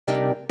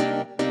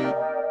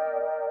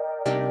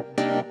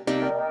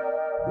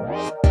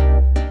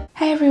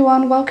Hi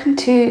everyone, welcome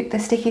to the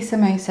Sticky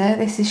Samosa.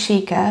 This is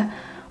Shika.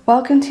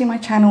 Welcome to my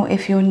channel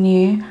if you're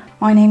new.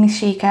 My name is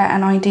Shika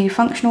and I do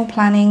functional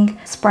planning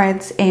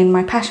spreads in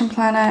my passion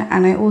planner,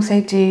 and I also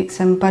do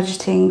some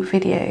budgeting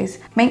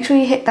videos. Make sure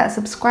you hit that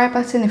subscribe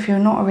button if you're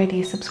not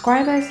already a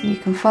subscriber so you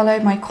can follow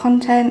my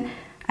content,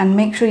 and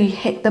make sure you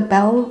hit the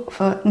bell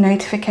for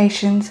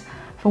notifications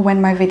for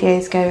when my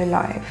videos go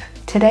live.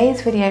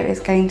 Today's video is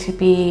going to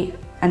be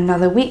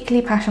another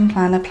weekly passion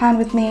planner plan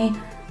with me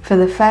for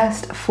the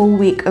first full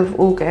week of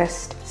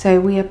August.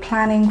 So we are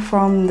planning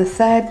from the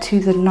 3rd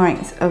to the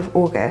 9th of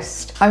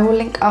August. I will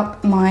link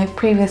up my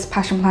previous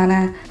passion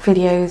planner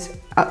videos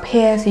up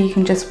here so you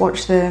can just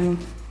watch them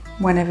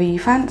whenever you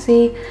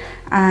fancy.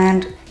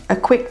 And a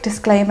quick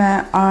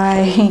disclaimer,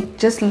 I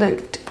just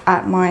looked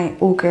at my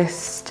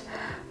August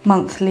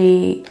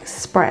monthly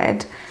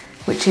spread,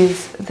 which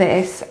is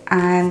this,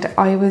 and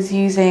I was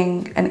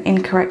using an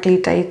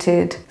incorrectly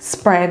dated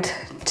spread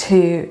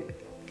to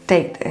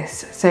date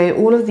this. So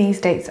all of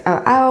these dates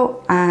are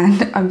out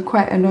and I'm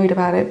quite annoyed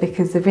about it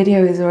because the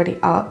video is already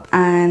up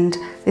and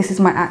this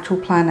is my actual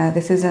planner.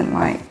 This isn't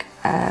like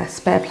a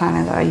spare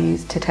planner that I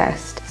use to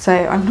test. So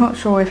I'm not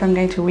sure if I'm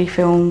going to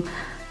refilm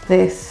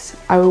this.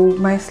 I will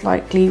most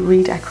likely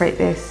redecorate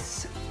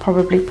this,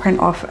 probably print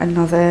off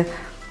another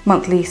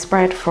monthly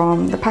spread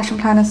from the passion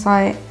planner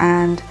site,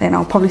 and then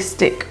I'll probably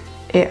stick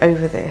it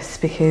over this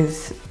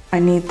because I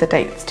need the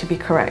dates to be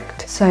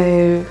correct.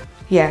 So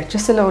yeah,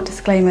 just a little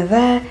disclaimer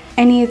there.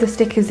 Any of the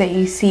stickers that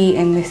you see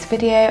in this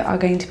video are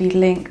going to be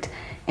linked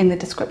in the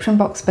description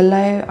box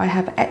below. I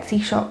have an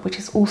Etsy shop which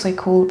is also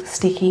called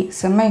Sticky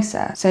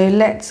Samosa. So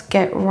let's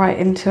get right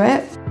into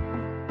it.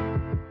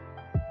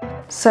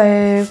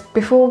 So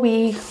before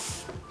we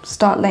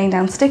start laying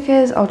down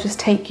stickers, I'll just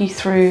take you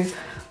through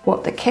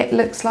what the kit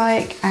looks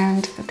like,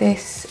 and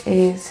this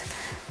is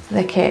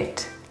the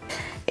kit.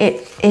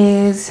 It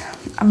is,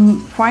 I'm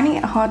finding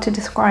it hard to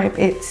describe.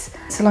 It's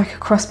like a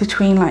cross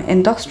between like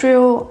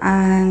industrial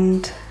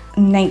and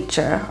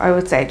nature, I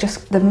would say.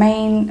 Just the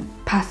main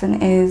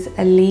pattern is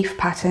a leaf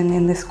pattern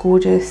in this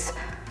gorgeous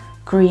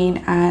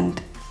green,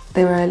 and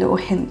there are little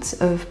hints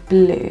of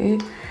blue.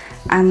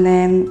 And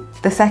then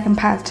the second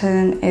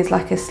pattern is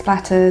like a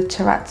splatter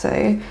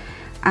terrazzo,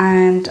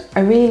 and I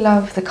really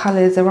love the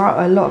colours. There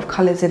are a lot of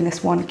colours in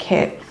this one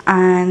kit,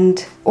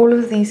 and all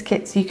of these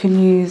kits you can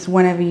use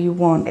whenever you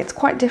want. It's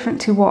quite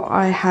different to what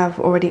I have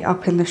already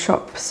up in the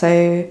shop.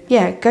 So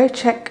yeah, go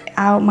check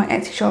out my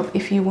Etsy shop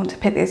if you want to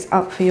pick this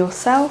up for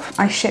yourself.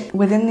 I ship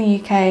within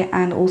the UK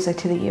and also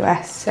to the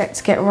US.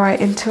 Let's get right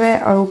into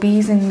it. I will be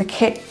using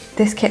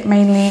this kit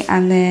mainly,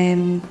 and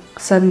then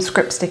some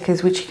script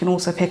stickers which you can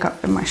also pick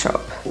up in my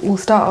shop. We'll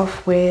start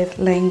off with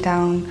laying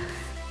down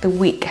the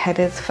week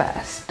headers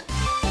first.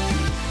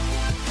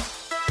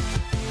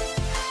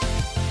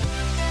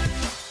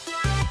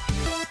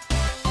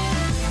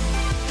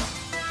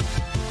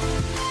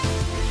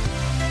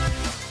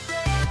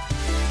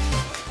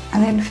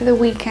 And then for the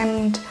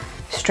weekend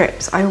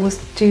strips, I always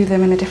do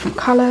them in a different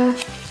colour.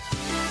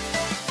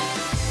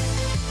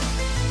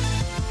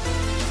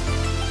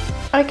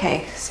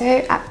 Okay, so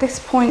at this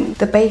point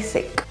the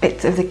basic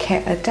bits of the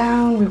kit are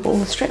down. We've got all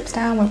the strips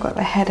down, we've got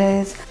the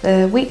headers,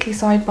 the weekly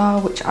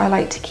sidebar which I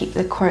like to keep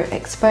the quote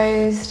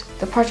exposed,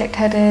 the project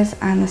headers,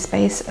 and the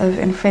Space of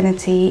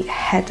Infinity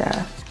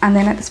header. And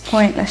then at this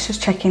point let's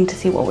just check in to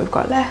see what we've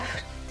got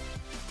left,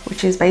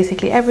 which is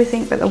basically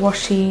everything but the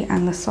washi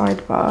and the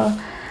sidebar.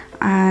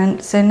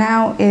 And so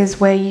now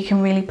is where you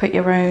can really put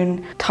your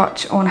own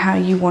touch on how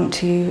you want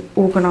to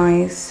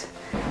organise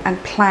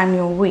and plan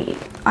your week.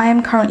 I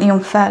am currently on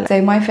furlough, so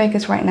my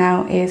focus right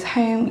now is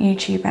home,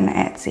 YouTube and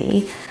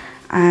Etsy.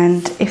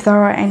 And if there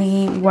are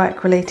any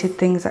work related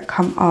things that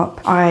come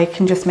up, I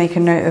can just make a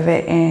note of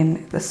it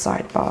in the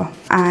sidebar.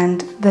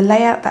 And the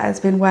layout that has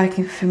been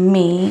working for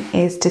me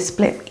is to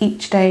split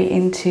each day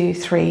into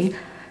 3.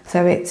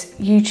 So it's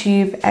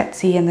YouTube,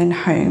 Etsy, and then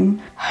home.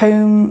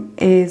 Home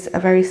is a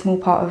very small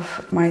part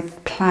of my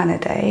planner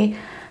day,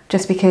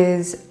 just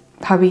because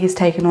hubby has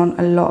taken on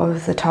a lot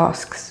of the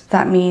tasks.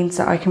 That means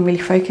that I can really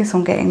focus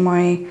on getting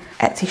my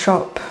Etsy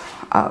shop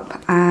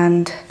up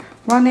and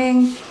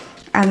running,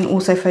 and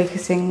also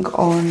focusing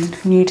on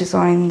new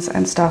designs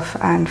and stuff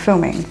and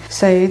filming.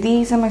 So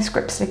these are my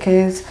script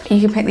stickers.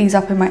 You can pick these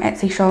up in my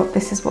Etsy shop.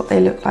 This is what they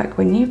look like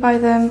when you buy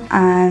them.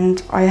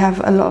 And I have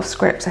a lot of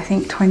scripts, I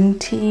think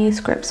 20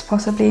 scripts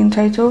possibly in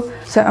total.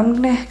 So I'm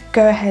gonna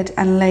go ahead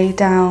and lay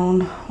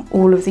down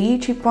all of the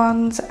YouTube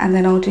ones, and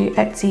then I'll do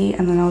Etsy,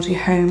 and then I'll do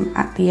home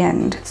at the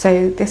end.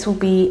 So this will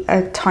be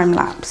a time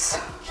lapse.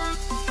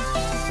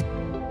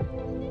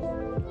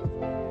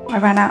 I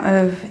ran out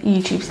of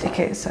YouTube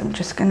stickers, so I'm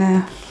just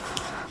gonna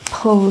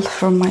pull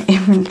from my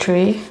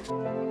inventory.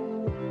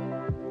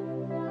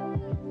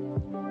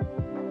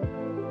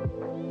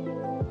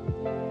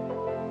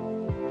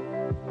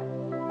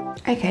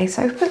 Okay,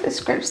 so I've put the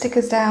script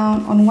stickers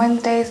down. On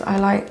Wednesdays, I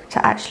like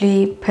to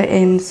actually put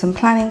in some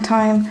planning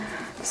time.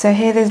 So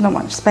here there's not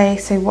much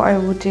space, so what I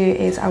will do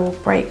is I will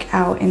break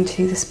out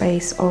into the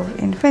space of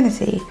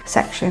infinity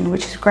section,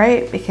 which is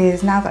great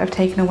because now that I've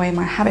taken away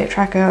my habit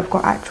tracker, I've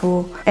got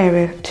actual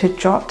area to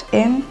jot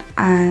in,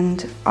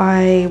 and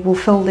I will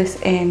fill this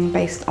in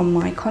based on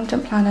my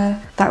content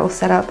planner that will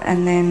set up,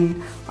 and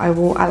then I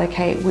will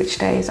allocate which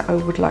days I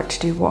would like to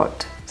do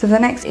what. So the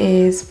next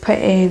is put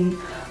in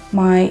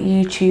my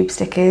YouTube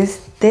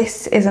stickers.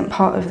 This isn't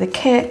part of the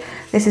kit.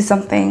 This is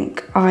something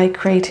I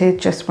created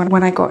just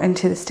when I got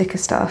into the sticker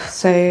stuff.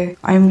 So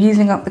I'm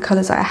using up the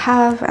colors that I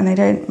have and they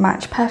don't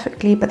match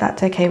perfectly, but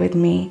that's okay with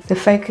me. The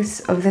focus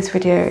of this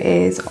video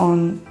is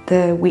on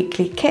the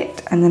weekly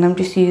kit, and then I'm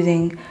just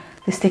using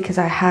the stickers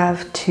I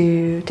have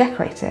to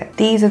decorate it.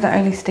 These are the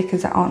only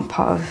stickers that aren't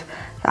part of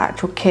the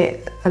actual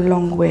kit,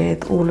 along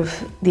with all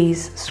of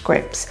these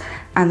scripts,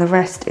 and the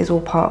rest is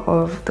all part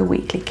of the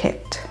weekly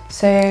kit.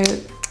 So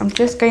I'm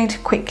just going to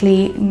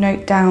quickly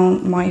note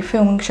down my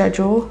filming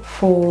schedule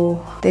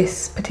for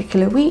this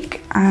particular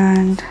week.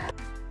 And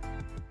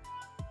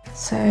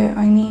so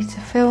I need to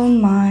film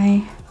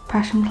my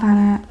Passion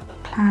Planner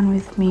Plan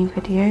With Me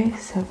video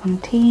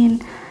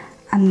 17,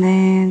 and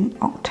then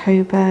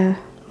October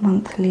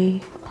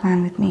monthly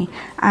Plan With Me.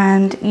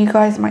 And you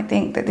guys might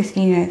think that this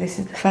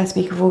is the first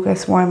week of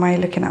August, why am I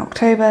looking at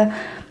October?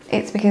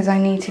 It's because I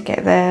need to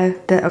get there.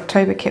 The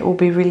October kit will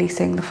be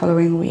releasing the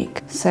following week.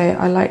 So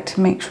I like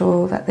to make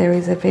sure that there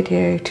is a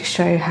video to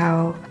show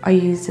how I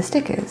use the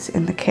stickers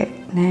in the kit.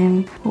 And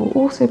then we'll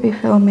also be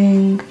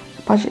filming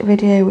a budget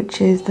video,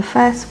 which is the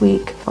first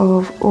week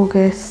of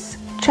August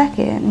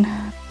check-in.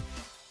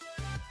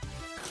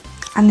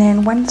 And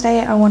then Wednesday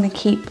I want to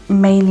keep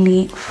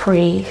mainly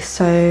free,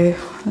 so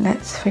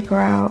let's figure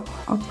out,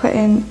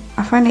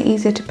 I find it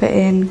easier to put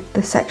in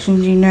the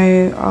sections you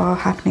know are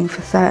happening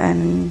for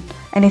certain and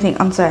anything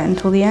uncertain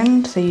till the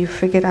end, so you've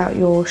figured out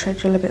your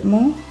schedule a bit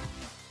more.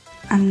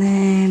 And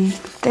then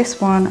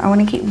this one, I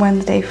want to keep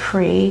Wednesday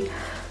free,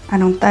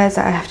 and on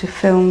Thursday I have to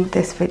film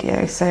this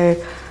video, so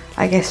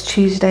I guess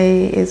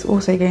Tuesday is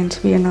also going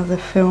to be another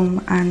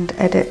film and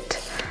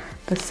edit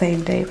the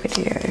same day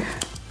video.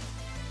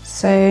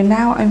 So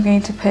now I'm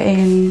going to put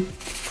in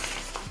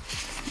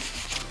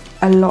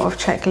a lot of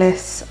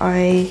checklists.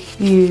 I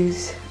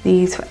use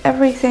these for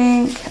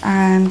everything,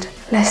 and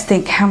let's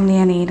think how many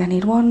I need. I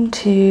need 1,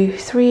 2,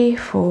 3,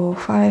 4,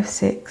 5,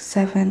 6,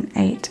 7,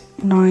 8,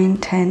 9,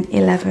 10,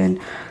 11.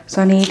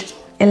 So I need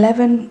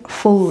 11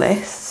 full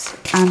lists,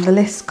 and the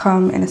lists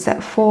come in a set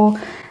of 4,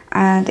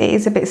 and it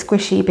is a bit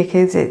squishy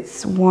because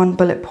it's 1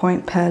 bullet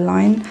point per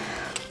line.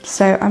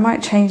 So I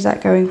might change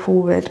that going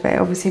forward, but it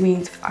obviously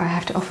means I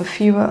have to offer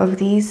fewer of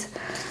these.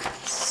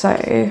 So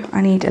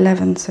I need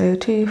 11, so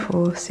 2,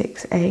 4,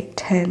 6, 8,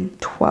 10,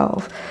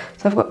 12.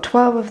 So I've got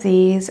 12 of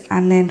these,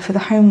 and then for the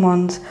home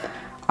ones,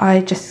 I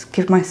just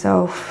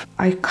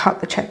I cut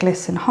the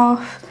checklist in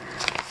half,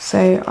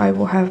 so I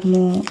will have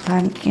more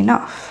than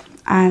enough.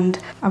 And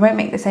I won't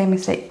make the same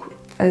mistake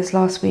as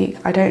last week.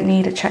 I don't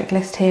need a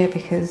checklist here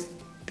because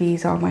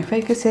these are my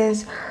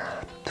focuses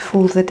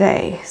for the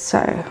day.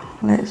 So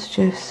let's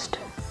just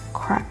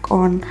crack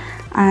on,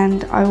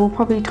 and I will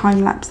probably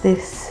time lapse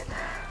this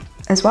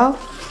as well.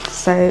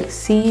 So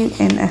see you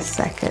in a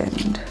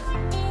second.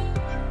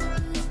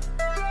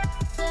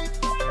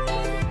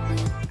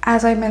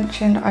 As I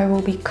mentioned, I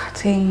will be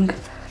cutting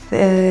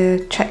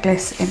the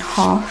checklist in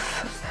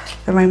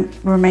half, the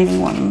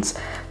remaining ones,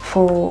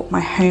 for my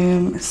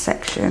home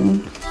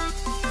section.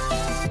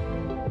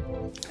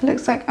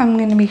 Looks like I'm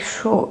going to be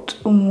short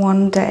on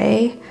one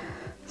day,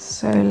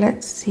 so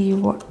let's see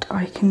what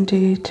I can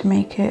do to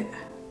make it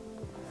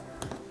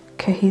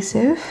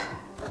cohesive.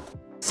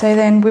 So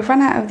then we've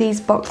run out of these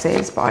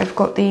boxes, but I've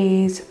got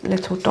these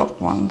little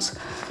dot ones,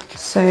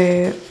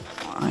 so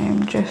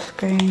I'm just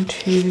going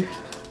to,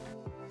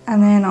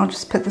 and then I'll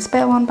just put the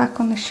spare one back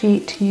on the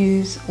sheet to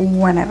use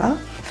whenever.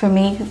 For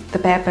me, the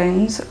bare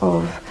bones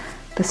of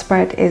the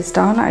spread is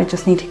done. I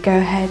just need to go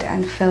ahead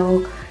and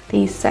fill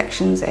these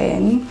sections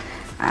in,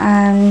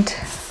 and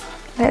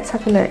let's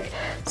have a look.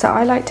 So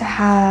I like to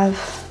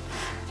have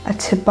a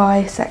to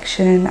buy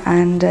section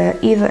and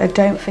either a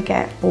don't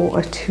forget or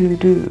a to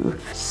do.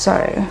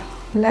 So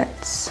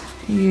let's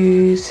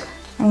use,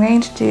 I'm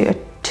going to do a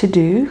to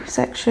do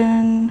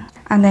section,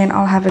 and then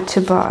I'll have a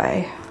to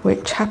buy,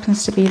 which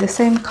happens to be the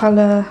same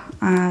color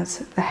as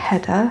the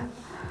header,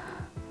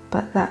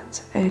 but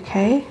that's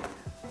okay.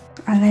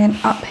 And then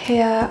up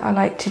here I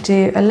like to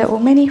do a little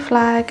mini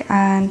flag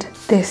and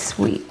this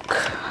week.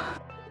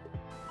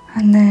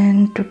 And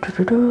then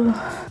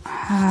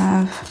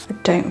have a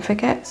don't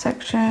forget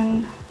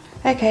section.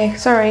 Okay,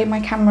 sorry, my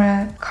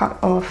camera cut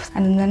off.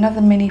 And then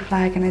another mini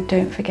flag and a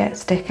don't forget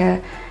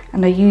sticker.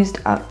 And I used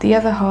up the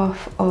other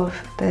half of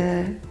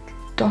the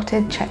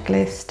dotted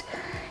checklist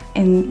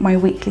in my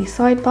weekly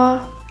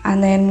sidebar.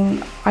 And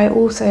then I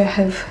also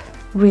have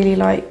really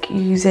like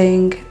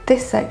using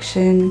this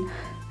section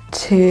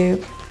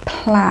to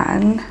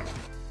plan.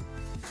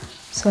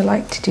 So I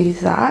like to do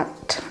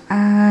that.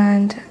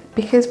 And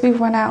because we've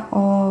run out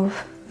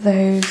of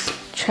those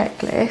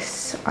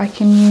checklists, I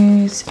can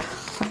use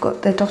I've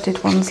got the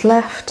dotted ones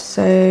left,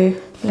 so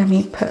let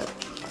me put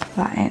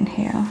that in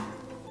here.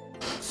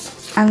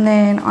 And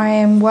then I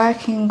am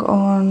working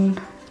on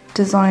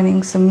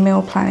designing some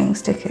meal planning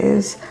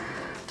stickers,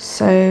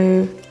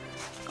 so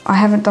I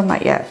haven't done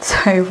that yet.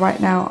 So right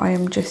now I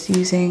am just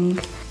using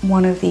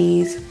one of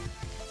these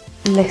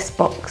list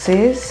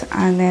boxes,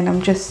 and then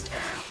I'm just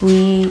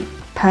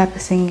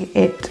repurposing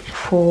it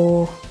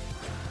for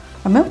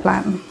a meal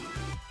plan.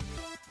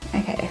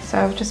 Okay, so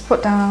I've just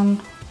put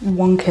down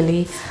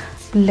wonkily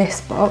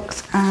list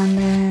box, and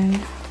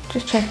then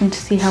just checking to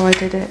see how I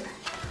did it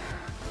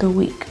the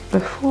week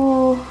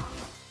before.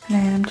 And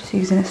then I'm just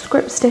using a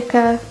script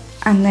sticker,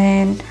 and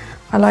then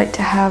I like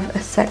to have a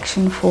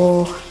section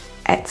for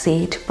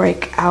Etsy to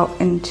break out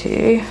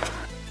into.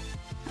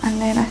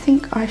 And then I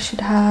think I should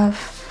have,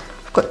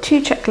 I've got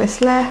 2 checklists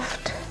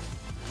left,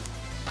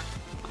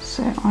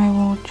 so I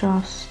will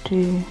just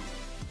do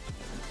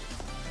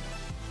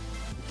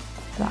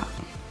that,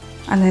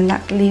 and then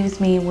that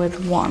leaves me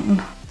with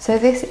 1. So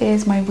this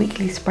is my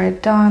weekly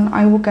spread done.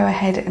 I will go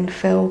ahead and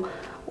fill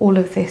all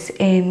of this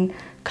in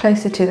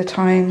closer to the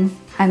time,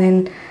 and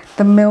then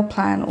the meal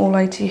plan, all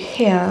I do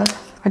here,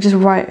 I just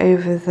write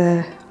over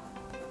the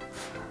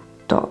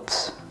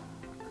dots,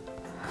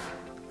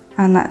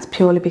 and that's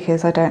purely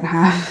because I don't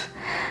have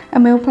a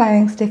meal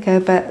planning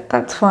sticker, but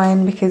that's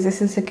fine because this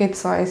is a good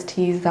size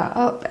to use that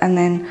up. And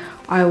then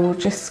I will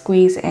just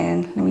squeeze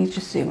in, let me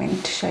just zoom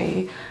in to show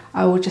you,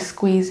 I will just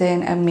squeeze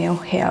in a meal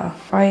here.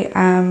 I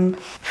am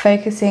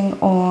focusing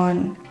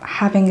on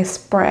having a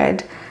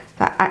spread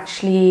that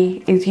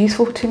actually is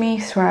useful to me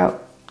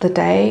throughout the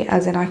day,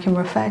 as in I can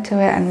refer to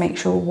it and make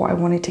sure what I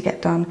wanted to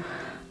get done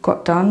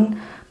got done.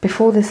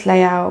 Before this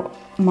layout,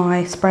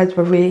 my spreads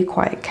were really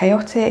quite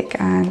chaotic,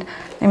 and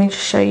let me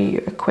just show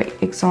you a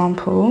quick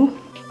example.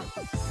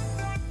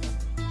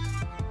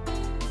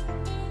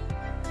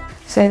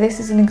 So this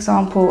is an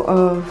example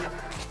of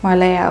my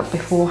layout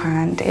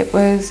beforehand. It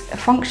was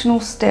functional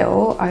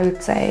still, I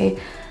would say,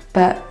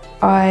 but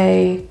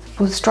I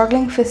was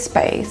struggling for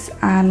space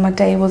and my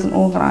day wasn't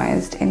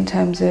organised in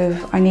terms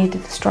of I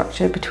needed the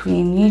structure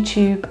between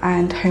YouTube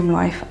and home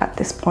life at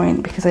this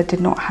point because I did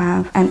not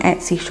have an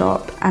Etsy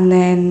shop. And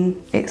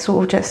then it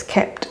sort of just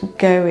kept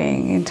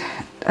going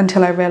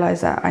until I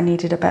realised that I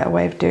needed a better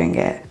way of doing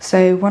it.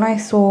 So when I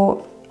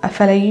saw a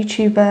fellow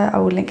YouTuber, I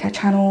will link her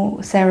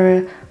channel,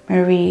 Sarah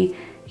Marie,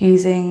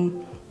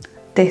 using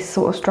this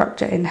sort of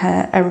structure in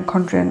her Erin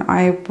Condren,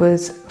 I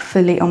was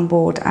fully on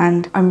board,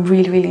 and I'm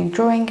really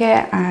enjoying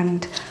it.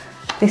 And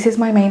this is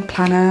my main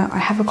planner. I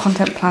have a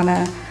content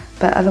planner,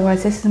 but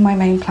otherwise this is my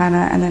main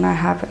planner, and then I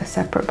have a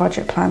separate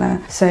budget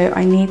planner. So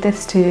I need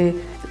this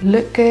to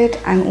look good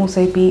and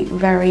also be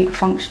very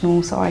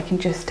functional, so I can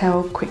just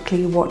tell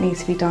quickly what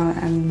needs to be done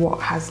and what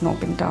has not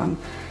been done,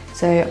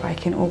 so I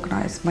can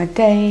organise my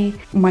day,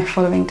 my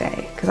following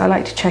day, because I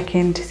like to check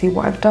in to see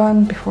what I've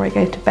done before I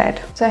go to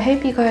bed. So I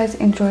hope you guys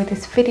enjoyed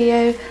this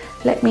video.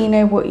 Let me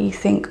know what you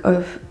think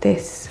of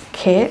this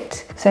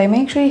kit. So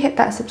make sure you hit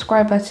that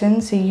subscribe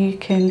button so you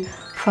can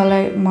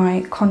follow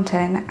my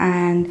content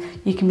and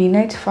you can be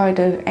notified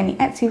of any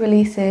Etsy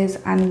releases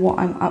and what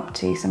I'm up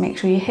to. So make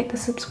sure you hit the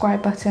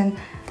subscribe button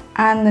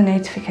and the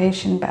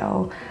notification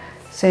bell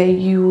so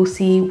you will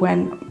see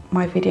when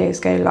my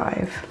videos go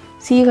live.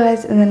 See you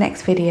guys in the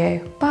next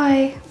video.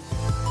 Bye!